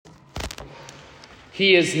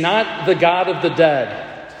He is not the God of the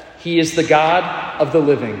dead. He is the God of the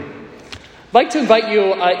living. I'd like to invite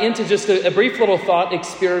you into just a brief little thought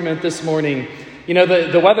experiment this morning. You know,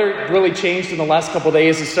 the weather really changed in the last couple of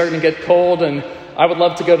days. It's starting to get cold, and I would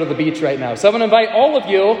love to go to the beach right now. So I'm going to invite all of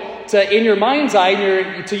you to, in your mind's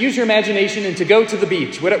eye, to use your imagination and to go to the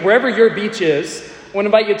beach. Wherever your beach is, I want to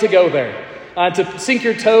invite you to go there. To sink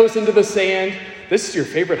your toes into the sand. This is your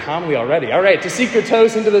favorite homily already. All right, to sink your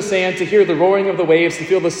toes into the sand, to hear the roaring of the waves, to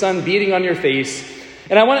feel the sun beating on your face.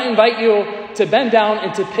 And I want to invite you to bend down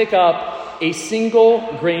and to pick up a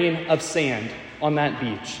single grain of sand on that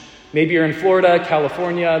beach. Maybe you're in Florida,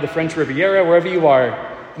 California, the French Riviera, wherever you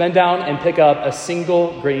are. Bend down and pick up a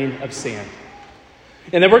single grain of sand.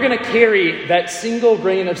 And then we're going to carry that single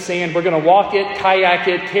grain of sand. We're going to walk it, kayak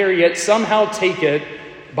it, carry it, somehow take it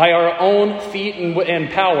by our own feet and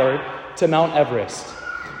power to Mount Everest.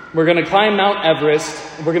 We're going to climb Mount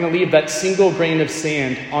Everest. And we're going to leave that single grain of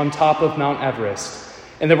sand on top of Mount Everest.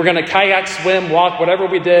 And then we're going to kayak, swim, walk, whatever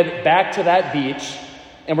we did, back to that beach.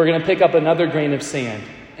 And we're going to pick up another grain of sand.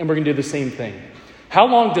 And we're going to do the same thing. How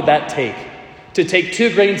long did that take? To take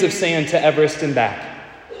 2 grains of sand to Everest and back?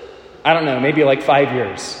 I don't know, maybe like 5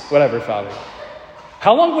 years. Whatever, Father.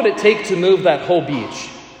 How long would it take to move that whole beach?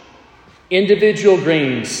 Individual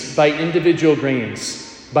grains by individual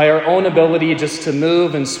grains. By our own ability just to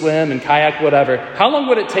move and swim and kayak, whatever. How long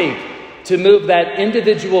would it take to move that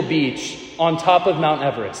individual beach on top of Mount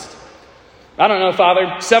Everest? I don't know,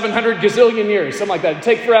 Father. 700 gazillion years, something like that. It'd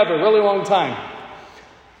take forever, really long time.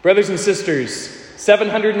 Brothers and sisters,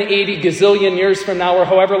 780 gazillion years from now, or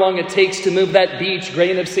however long it takes to move that beach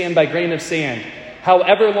grain of sand by grain of sand,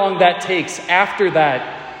 however long that takes, after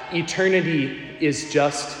that, eternity is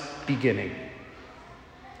just beginning.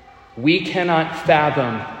 We cannot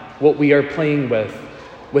fathom what we are playing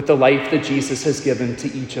with the life that Jesus has given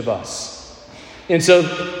to each of us. And so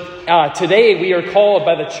today we are called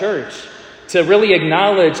by the church to really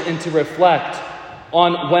acknowledge and to reflect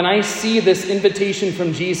on when I see this invitation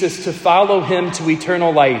from Jesus to follow him to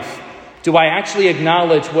eternal life, do I actually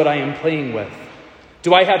acknowledge what I am playing with?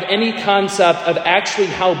 Do I have any concept of actually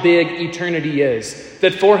how big eternity is?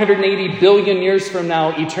 That 480 billion years from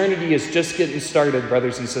now, eternity is just getting started,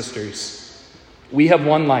 brothers and sisters. We have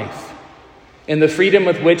one life. And the freedom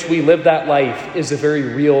with which we live that life is a very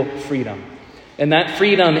real freedom. And that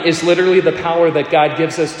freedom is literally the power that God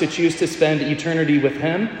gives us to choose to spend eternity with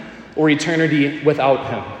him or eternity without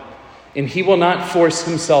him. And he will not force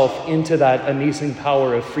himself into that amazing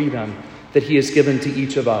power of freedom that he has given to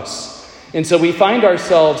each of us. And so we find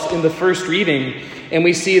ourselves in the first reading, and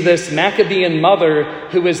we see this Maccabean mother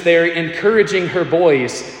who is there encouraging her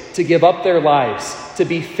boys to give up their lives, to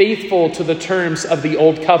be faithful to the terms of the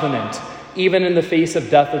old covenant, even in the face of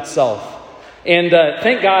death itself. And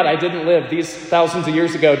thank God I didn't live these thousands of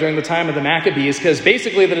years ago during the time of the Maccabees, because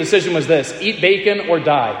basically the decision was this: eat bacon or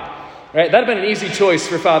die. Right? That'd have been an easy choice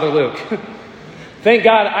for Father Luke. Thank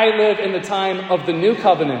God I live in the time of the new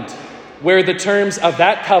covenant, where the terms of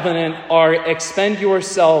that covenant are expend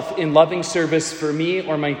yourself in loving service for me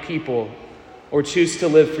or my people, or choose to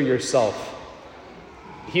live for yourself.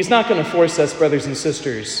 He's not going to force us, brothers and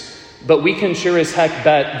sisters, but we can sure as heck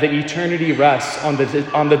bet that eternity rests on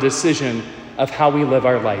the decision of how we live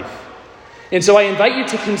our life. And so I invite you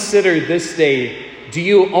to consider this day, do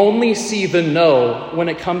you only see the no when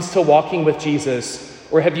it comes to walking with Jesus,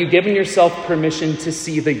 or have you given yourself permission to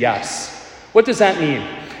see the yes? What does that mean?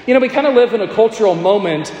 You know, we kind of live in a cultural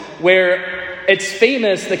moment where it's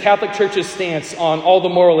famous the Catholic Church's stance on all the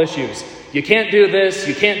moral issues. You can't do this,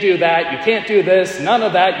 you can't do that, you can't do this, none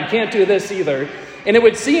of that, you can't do this either. And it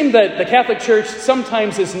would seem that the Catholic Church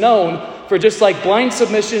sometimes is known for just like blind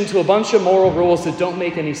submission to a bunch of moral rules that don't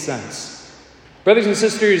make any sense. Brothers and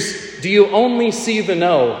sisters, do you only see the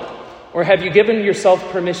no, or have you given yourself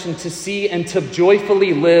permission to see and to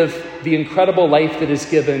joyfully live the incredible life that is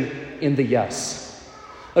given in the yes?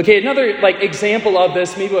 Okay, another example of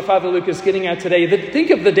this, maybe what Father Luke is getting at today, think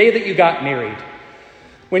of the day that you got married.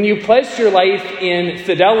 When you pledged your life in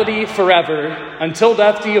fidelity forever, until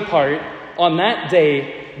death do you part, on that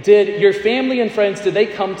day, did your family and friends, did they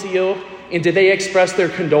come to you and did they express their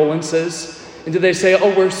condolences? And did they say,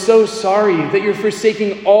 oh, we're so sorry that you're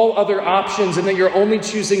forsaking all other options and that you're only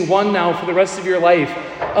choosing one now for the rest of your life?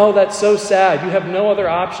 Oh, that's so sad. You have no other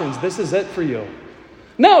options. This is it for you.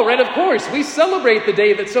 No, right? Of course, we celebrate the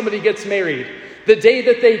day that somebody gets married. The day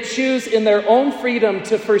that they choose in their own freedom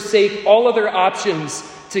to forsake all other options,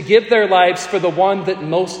 to give their lives for the one that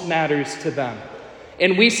most matters to them.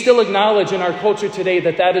 And we still acknowledge in our culture today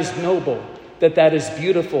that that is noble, that that is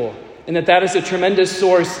beautiful, And that is a tremendous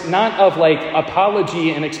source, not of like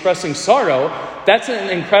apology and expressing sorrow. That's an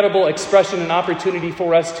incredible expression and opportunity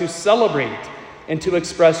for us to celebrate and to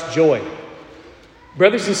express joy.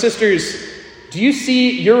 Brothers and sisters, do you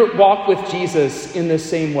see your walk with Jesus in this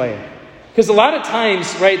same way? Because a lot of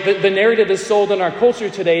times, right, the narrative is sold in our culture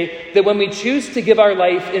today that when we choose to give our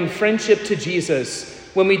life in friendship to Jesus,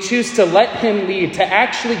 when we choose to let him lead, to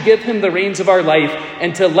actually give him the reins of our life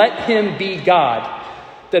and to let him be God,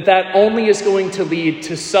 that only is going to lead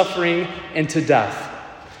to suffering and to death.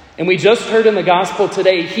 And we just heard in the gospel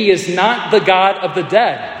today, he is not the God of the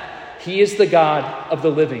dead. He is the God of the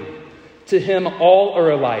living. To him, all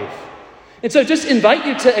are alive. And so just invite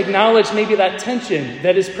you to acknowledge maybe that tension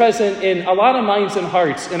that is present in a lot of minds and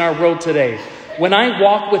hearts in our world today. When I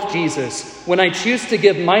walk with Jesus, when I choose to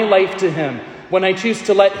give my life to him, when I choose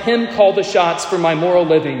to let him call the shots for my moral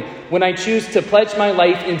living, when I choose to pledge my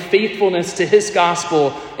life in faithfulness to his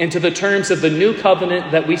gospel and to the terms of the new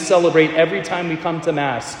covenant that we celebrate every time we come to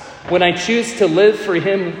Mass, when I choose to live for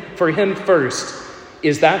him first,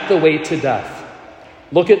 is that the way to death?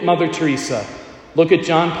 Look at Mother Teresa. Look at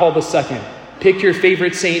John Paul II. Pick your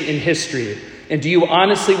favorite saint in history. And do you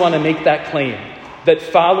honestly want to make that claim? That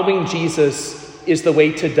following Jesus is the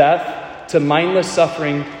way to death, to mindless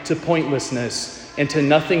suffering, to pointlessness, and to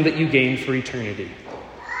nothing that you gain for eternity.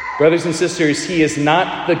 Brothers and sisters, he is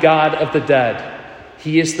not the God of the dead.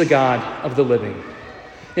 He is the God of the living.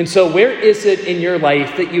 And so where is it in your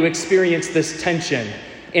life that you experience this tension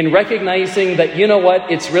in recognizing that, you know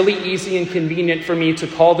what, it's really easy and convenient for me to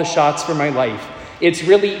call the shots for my life. It's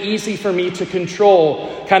really easy for me to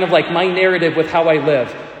control kind of like my narrative with how I live,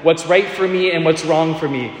 what's right for me and what's wrong for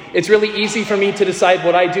me. It's really easy for me to decide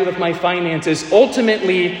what I do with my finances.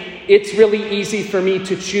 Ultimately, it's really easy for me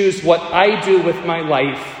to choose what I do with my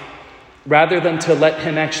life rather than to let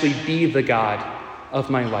him actually be the God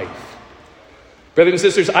of my life. Brothers and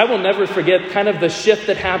sisters, I will never forget kind of the shift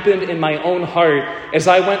that happened in my own heart as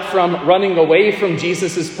I went from running away from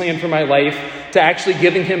Jesus' plan for my life to actually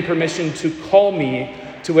giving him permission to call me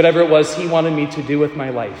to whatever it was he wanted me to do with my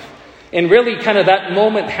life. And really kind of that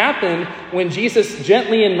moment happened when Jesus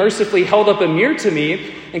gently and mercifully held up a mirror to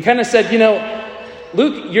me and kind of said, you know,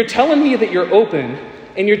 Luke, you're telling me that you're open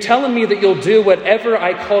and you're telling me that you'll do whatever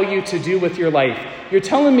I call you to do with your life. You're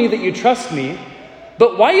telling me that you trust me.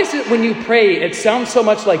 But why is it when you pray, it sounds so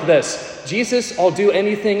much like this? Jesus, I'll do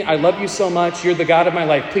anything. I love you so much. You're the God of my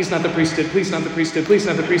life. Please not the priesthood. Please not the priesthood. Please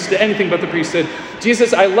not the priesthood. Anything but the priesthood.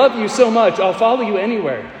 Jesus, I love you so much. I'll follow you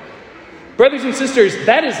anywhere. Brothers and sisters,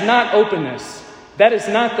 that is not openness. That is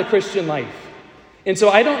not the Christian life. And so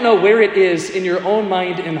I don't know where it is in your own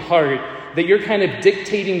mind and heart that you're kind of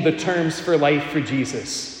dictating the terms for life for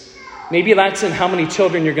Jesus. Maybe that's in how many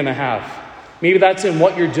children you're going to have. Maybe that's in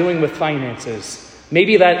what you're doing with finances.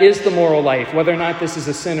 Maybe that is the moral life, whether or not this is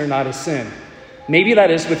a sin or not a sin. Maybe that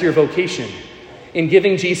is with your vocation, in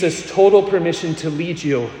giving Jesus total permission to lead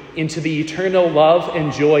you into the eternal love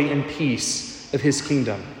and joy and peace of his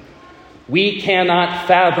kingdom. We cannot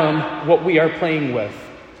fathom what we are playing with,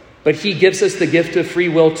 but he gives us the gift of free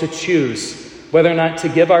will to choose whether or not to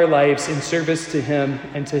give our lives in service to him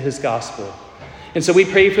and to his gospel. And so we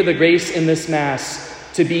pray for the grace in this Mass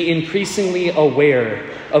to be increasingly aware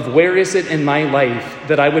of where is it in my life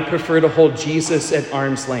that I would prefer to hold Jesus at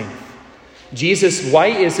arm's length. Jesus, why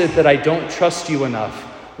is it that I don't trust you enough?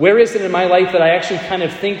 Where is it in my life that I actually kind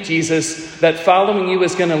of think, Jesus, that following you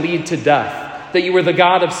is going to lead to death? That you are the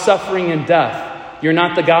God of suffering and death. You're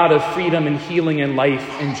not the God of freedom and healing and life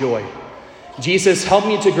and joy. Jesus, help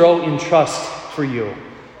me to grow in trust for you.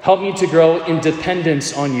 Help me to grow in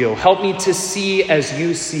dependence on you. Help me to see as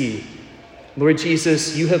you see. Lord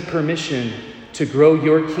Jesus, you have permission to grow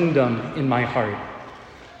your kingdom in my heart.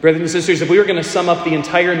 Brothers and sisters, if we were going to sum up the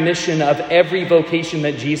entire mission of every vocation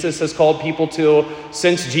that Jesus has called people to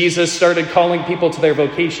since Jesus started calling people to their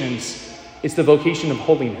vocations, it's the vocation of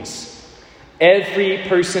holiness. Every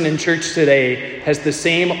person in church today has the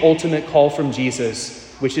same ultimate call from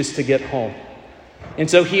Jesus, which is to get home. And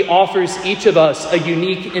so he offers each of us a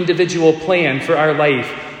unique individual plan for our life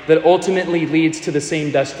that ultimately leads to the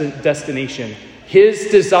same destination. His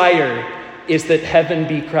desire is that heaven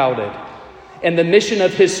be crowded. And the mission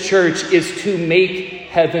of his church is to make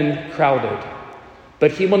heaven crowded.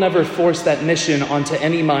 But he will never force that mission onto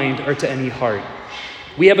any mind or to any heart.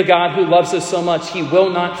 We have a God who loves us so much, he will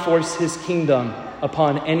not force his kingdom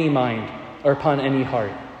upon any mind or upon any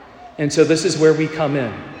heart. And so this is where we come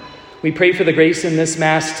in. We pray for the grace in this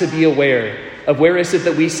Mass to be aware of where is it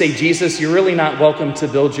that we say, Jesus, you're really not welcome to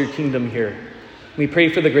build your kingdom here. We pray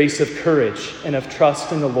for the grace of courage and of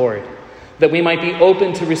trust in the Lord, that we might be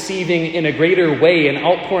open to receiving in a greater way an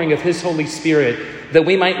outpouring of his Holy Spirit, that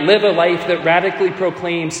we might live a life that radically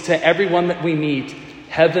proclaims to everyone that we meet,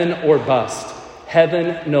 heaven or bust,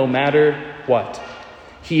 heaven no matter what.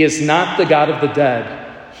 He is not the God of the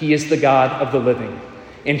dead, he is the God of the living.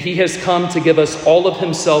 And he has come to give us all of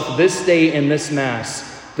himself this day in this Mass,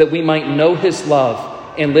 that we might know his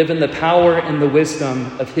love and live in the power and the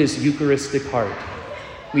wisdom of his Eucharistic heart.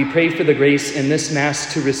 We pray for the grace in this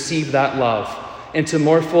Mass to receive that love and to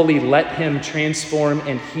more fully let him transform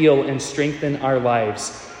and heal and strengthen our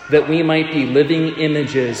lives, that we might be living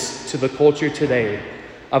images to the culture today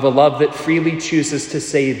of a love that freely chooses to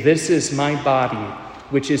say, "This is my body,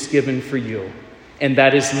 which is given for you." And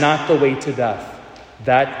that is not the way to death.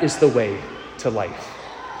 That is the way to life.